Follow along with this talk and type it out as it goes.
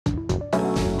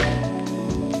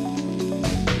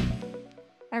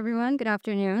Everyone, good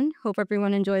afternoon. Hope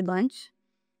everyone enjoyed lunch.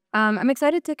 I'm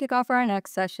excited to kick off our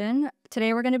next session.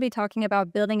 Today, we're going to be talking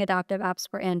about building adaptive apps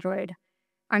for Android.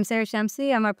 I'm Sarah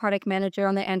Shamsi. I'm a product manager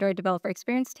on the Android Developer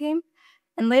Experience team.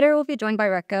 And later, we'll be joined by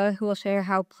Rekka, who will share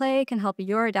how Play can help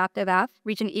your adaptive app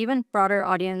reach an even broader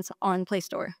audience on Play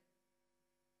Store.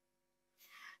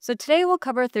 So today, we'll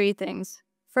cover three things.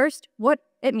 First, what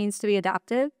it means to be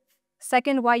adaptive.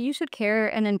 Second, why you should care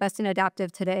and invest in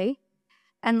adaptive today.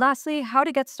 And lastly, how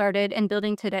to get started in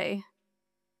building today.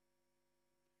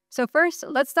 So first,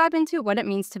 let's dive into what it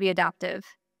means to be adaptive.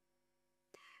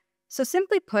 So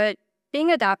simply put,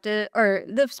 being adaptive, or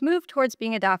this move towards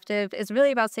being adaptive, is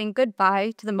really about saying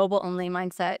goodbye to the mobile-only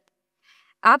mindset.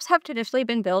 Apps have traditionally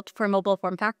been built for mobile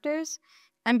form factors,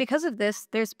 and because of this,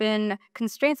 there's been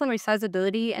constraints on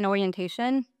resizability and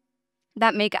orientation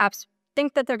that make apps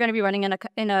think that they're going to be running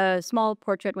in a small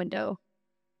portrait window.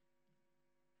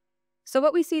 So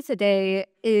what we see today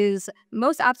is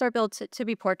most apps are built to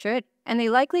be portrait, and they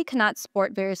likely cannot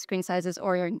support various screen sizes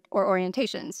or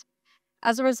orientations.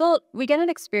 As a result, we get an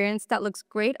experience that looks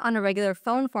great on a regular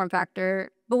phone form factor,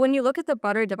 but when you look at the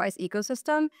broader device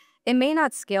ecosystem, it may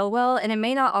not scale well and it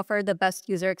may not offer the best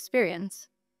user experience.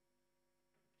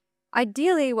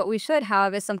 Ideally, what we should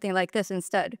have is something like this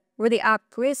instead, where the app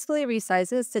gracefully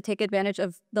resizes to take advantage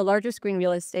of the larger screen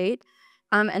real estate,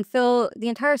 and fill the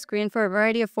entire screen for a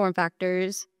variety of form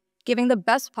factors, giving the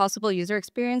best possible user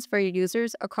experience for your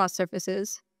users across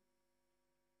surfaces.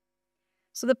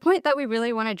 So the point that we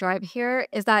really want to drive here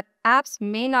is that apps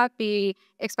may not be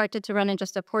expected to run in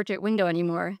just a portrait window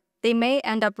anymore. They may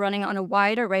end up running on a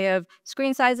wide array of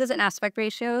screen sizes and aspect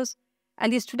ratios,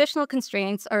 and these traditional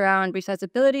constraints around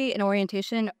resizability and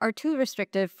orientation are too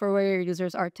restrictive for where your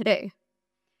users are today.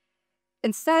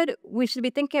 Instead, we should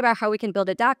be thinking about how we can build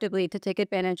adaptively to take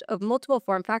advantage of multiple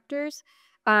form factors,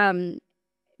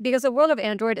 because the world of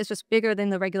Android is just bigger than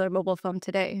the regular mobile phone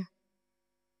today.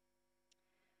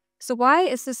 So why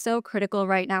is this so critical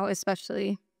right now,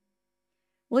 especially?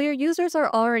 Well, your users are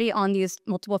already on these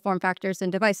multiple form factors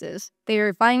and devices. They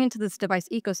are buying into this device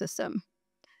ecosystem.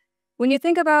 When you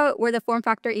think about where the form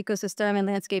factor ecosystem and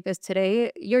landscape is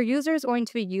today, your user is going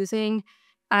to be using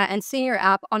and seeing your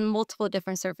app on multiple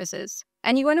different surfaces.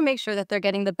 And you want to make sure that they're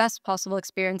getting the best possible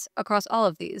experience across all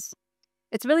of these.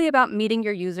 It's really about meeting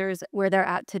your users where they're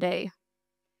at today.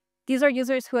 These are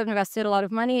users who have invested a lot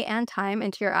of money and time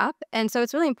into your app, and so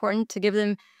it's really important to give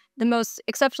them the most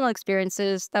exceptional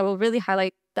experiences that will really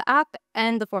highlight the app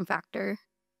and the form factor.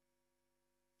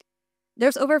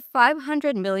 There's over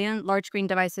 500 million large screen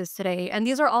devices today, and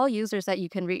these are all users that you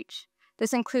can reach.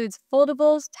 This includes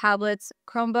foldables, tablets,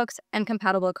 Chromebooks, and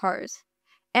compatible cars.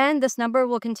 And this number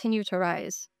will continue to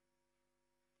rise.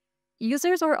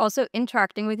 Users are also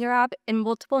interacting with your app in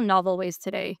multiple novel ways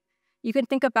today. You can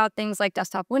think about things like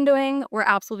desktop windowing, where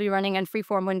apps will be running in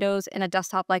freeform windows in a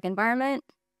desktop-like environment,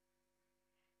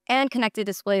 and connected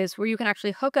displays, where you can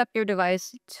actually hook up your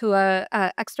device to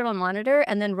an external monitor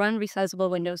and then run resizable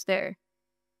windows there.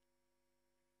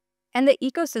 And the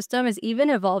ecosystem is even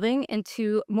evolving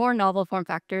into more novel form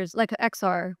factors like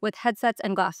XR with headsets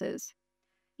and glasses.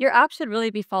 Your app should really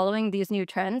be following these new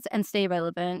trends and stay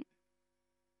relevant.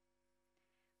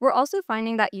 We're also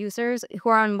finding that users who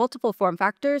are on multiple form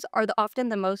factors are often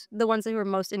the ones who are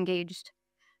most engaged.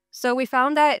 So we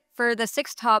found that for the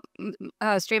 6 top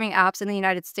streaming apps in the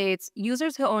United States,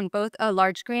 users who own both a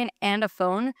large screen and a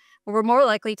phone were more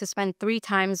likely to spend 3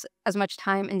 times as much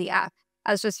time in the app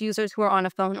as just users who are on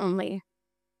a phone only.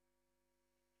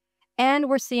 And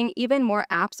we're seeing even more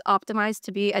apps optimized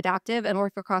to be adaptive and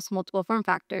work across multiple form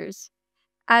factors.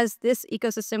 As this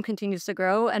ecosystem continues to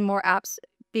grow and more apps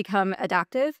become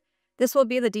adaptive, this will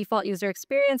be the default user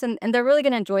experience, and they're really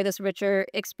going to enjoy this richer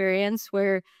experience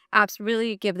where apps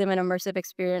really give them an immersive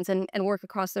experience and work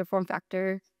across their form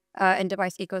factor and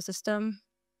device ecosystem.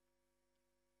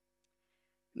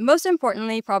 Most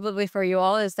importantly, probably for you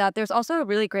all, is that there's also a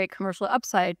really great commercial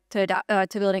upside to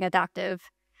building adaptive.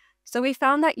 So we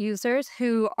found that users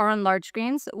who are on large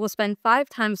screens will spend 5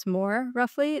 times more,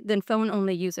 roughly, than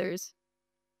phone-only users.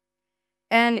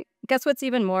 And guess what's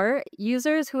even more?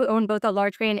 Users who own both a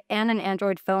large screen and an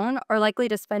Android phone are likely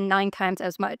to spend 9 times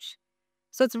as much.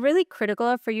 So it's really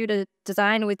critical for you to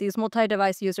design with these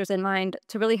multi-device users in mind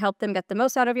to really help them get the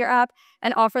most out of your app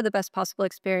and offer the best possible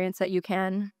experience that you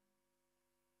can.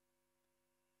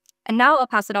 And now I'll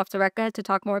pass it off to Rekka to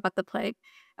talk more about the Play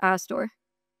store.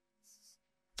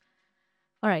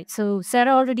 All right, so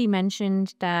Sarah already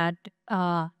mentioned that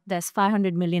there's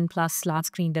 500 million plus large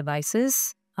screen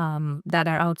devices that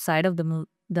are outside of the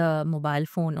mobile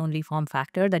phone only form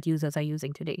factor that users are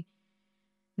using today.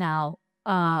 Now,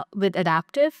 with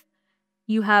adaptive,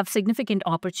 you have significant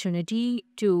opportunity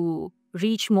to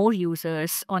reach more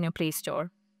users on your Play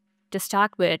Store. To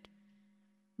start with,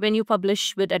 when you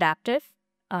publish with Adaptive,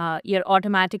 you're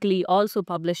automatically also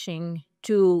publishing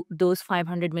to those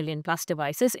 500 million plus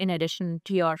devices in addition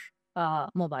to your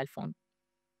mobile phone.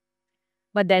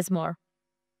 But there's more.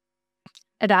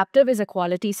 Adaptive is a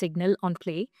quality signal on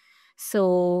Play.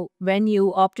 So when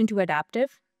you opt into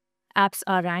Adaptive, apps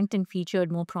are ranked and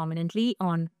featured more prominently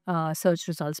on search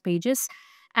results pages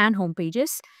and home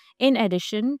pages. In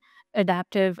addition,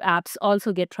 adaptive apps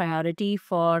also get priority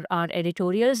for our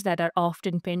editorials that are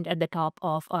often pinned at the top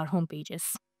of our home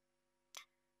pages.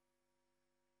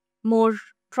 More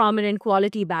prominent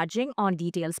quality badging on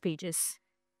details pages.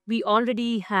 We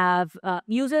already have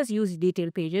users use detail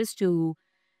pages to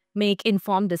make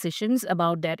informed decisions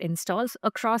about their installs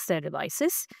across their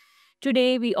devices.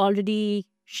 Today, we already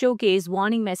showcase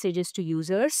warning messages to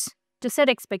users to set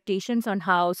expectations on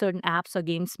how certain apps or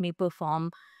games may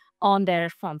perform on their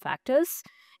form factors.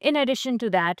 In addition to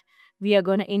that, we are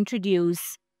going to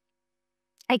introduce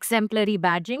exemplary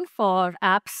badging for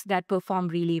apps that perform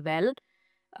really well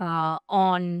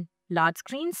on large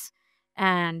screens,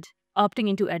 and opting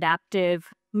into adaptive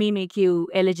may make you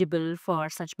eligible for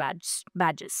such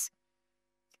badges.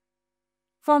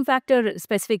 Form factor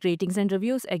specific ratings and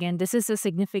reviews. Again, this is a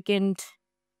significant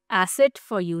asset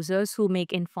for users who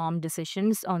make informed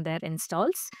decisions on their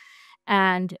installs.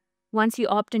 And once you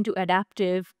opt into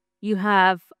adaptive, you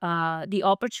have the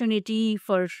opportunity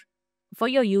for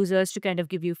your users to kind of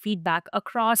give you feedback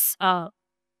across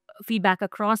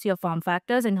your form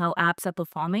factors and how apps are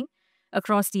performing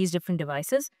across these different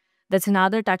devices. That's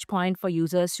another touch point for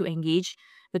users to engage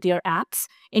with your apps,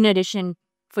 in addition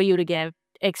for you to get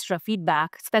extra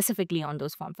feedback specifically on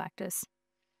those form factors.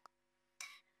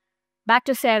 Back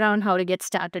to Sarah on how to get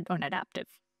started on adaptive.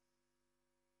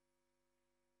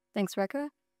 Thanks, Rekha.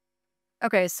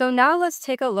 Okay, so now let's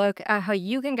take a look at how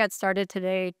you can get started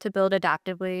today to build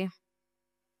adaptively.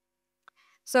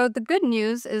 So the good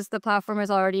news is the platform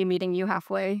is already meeting you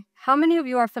halfway. How many of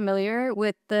you are familiar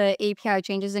with the API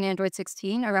changes in Android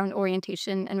 16 around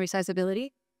orientation and resizability?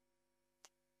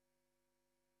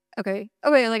 Okay,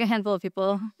 like a handful of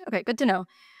people. Okay, good to know.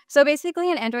 So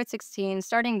basically in Android 16,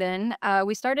 starting then,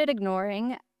 we started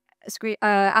ignoring we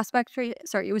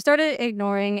started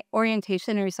ignoring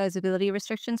orientation and resizability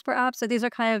restrictions for apps. So these are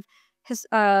kind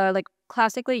of like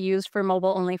classically used for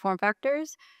mobile-only form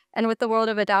factors. And with the world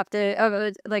of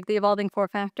like the evolving form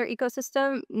factor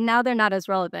ecosystem, now they're not as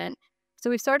relevant. So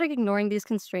we've started ignoring these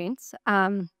constraints.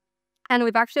 And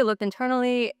we've actually looked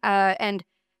internally, and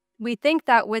we think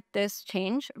that with this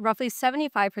change, roughly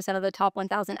 75% of the top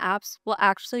 1,000 apps will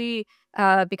actually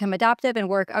become adaptive and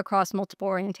work across multiple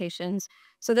orientations.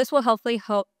 So this will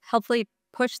helpfully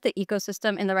push the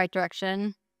ecosystem in the right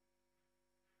direction.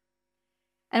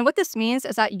 And what this means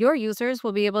is that your users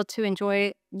will be able to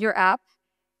enjoy your app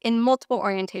in multiple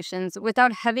orientations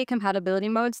without heavy compatibility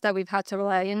modes that we've had to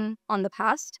rely on the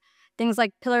past. Things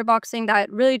like pillar boxing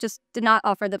that really just did not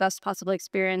offer the best possible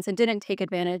experience and didn't take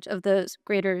advantage of the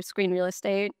greater screen real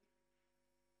estate.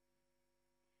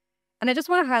 And I just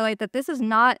want to highlight that this is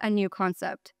not a new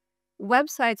concept.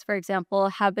 Websites, for example,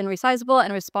 have been resizable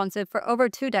and responsive for over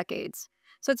 2 decades.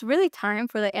 So it's really time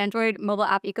for the Android mobile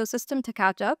app ecosystem to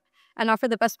catch up and offer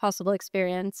the best possible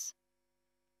experience.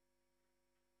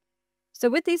 So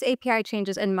with these API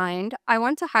changes in mind, I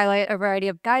want to highlight a variety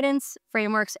of guidance,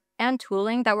 frameworks, and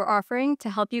tooling that we're offering to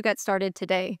help you get started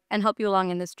today and help you along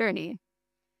in this journey.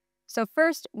 So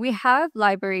first, we have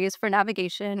libraries for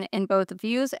navigation in both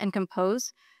Views and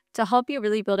Compose to help you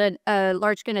really build a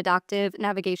large-screen adaptive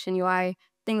navigation UI.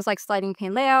 Things like sliding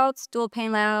pane layouts, dual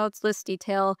pane layouts, list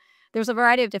detail. There's a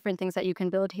variety of different things that you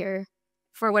can build here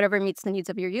for whatever meets the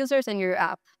needs of your users and your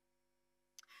app.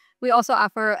 We also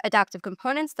offer adaptive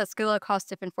components that scale across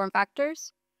different form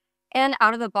factors, and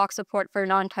out-of-the-box support for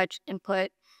non-touch input,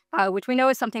 which we know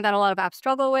is something that a lot of apps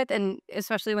struggle with, and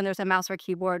especially when there's a mouse or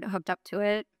keyboard hooked up to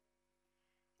it.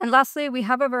 And lastly, we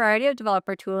have a variety of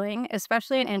developer tooling,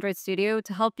 especially in Android Studio,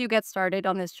 to help you get started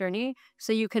on this journey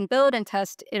so you can build and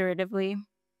test iteratively.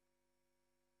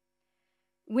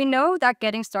 We know that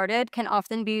getting started can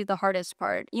often be the hardest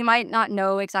part. You might not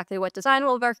know exactly what design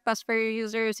will work best for your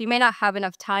users. You may not have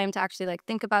enough time to actually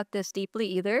think about this deeply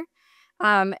either.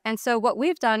 And so what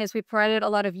we've done is we provided a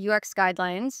lot of UX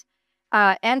guidelines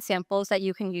and samples that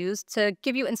you can use to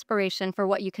give you inspiration for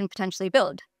what you can potentially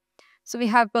build. So we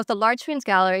have both a large screens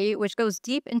gallery, which goes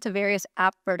deep into various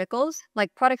app verticals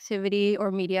like productivity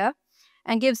or media,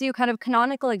 and gives you kind of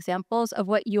canonical examples of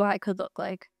what UI could look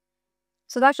like.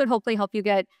 So that should hopefully help you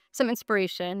get some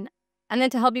inspiration. And then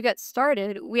to help you get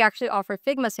started, we actually offer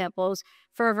Figma samples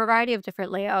for a variety of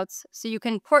different layouts, so you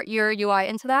can port your UI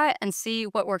into that and see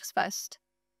what works best.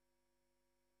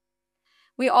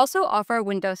 We also offer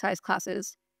window size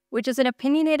classes, which is an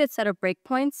opinionated set of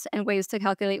breakpoints and ways to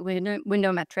calculate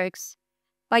window metrics.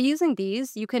 By using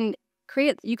these, you can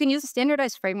use a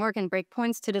standardized framework and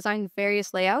breakpoints to design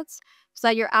various layouts so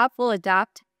that your app will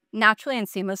adapt naturally and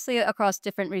seamlessly across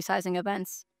different resizing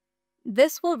events.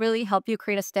 This will really help you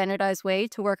create a standardized way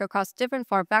to work across different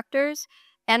form factors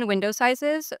and window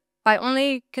sizes by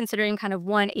only considering kind of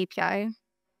one API.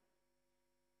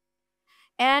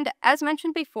 And as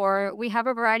mentioned before, we have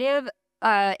a variety of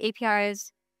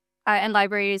APIs and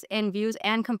libraries in Views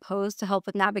and Compose to help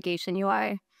with navigation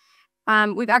UI.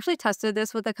 We've actually tested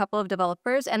this with a couple of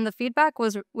developers, and the feedback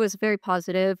was very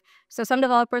positive. So some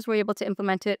developers were able to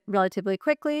implement it relatively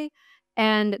quickly,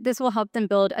 and this will help them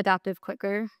build adaptive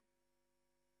quicker.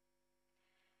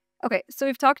 Okay, so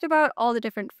we've talked about all the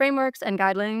different frameworks and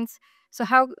guidelines.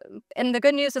 And the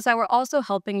good news is that we're also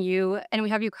helping you, and we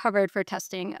have you covered for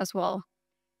testing as well.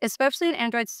 Especially in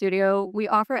Android Studio, we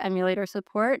offer emulator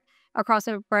support across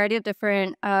a variety of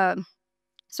different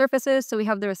surfaces. So we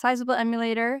have the resizable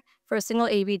emulator for a single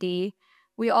AVD.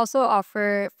 We also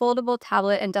offer foldable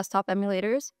tablet and desktop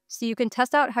emulators, so you can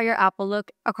test out how your app will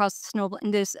look across in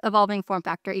this evolving form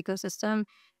factor ecosystem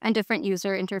and different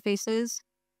user interfaces.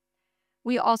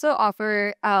 We also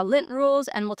offer lint rules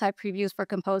and multi-previews for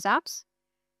Compose apps.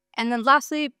 And then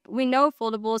lastly, we know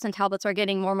foldables and tablets are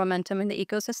getting more momentum in the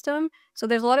ecosystem. So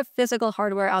there's a lot of physical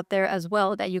hardware out there as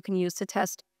well that you can use to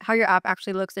test how your app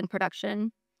actually looks in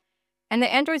production. And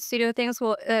the Android Studio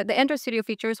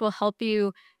features will help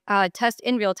you test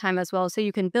in real time as well. So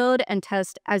you can build and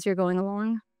test as you're going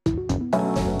along.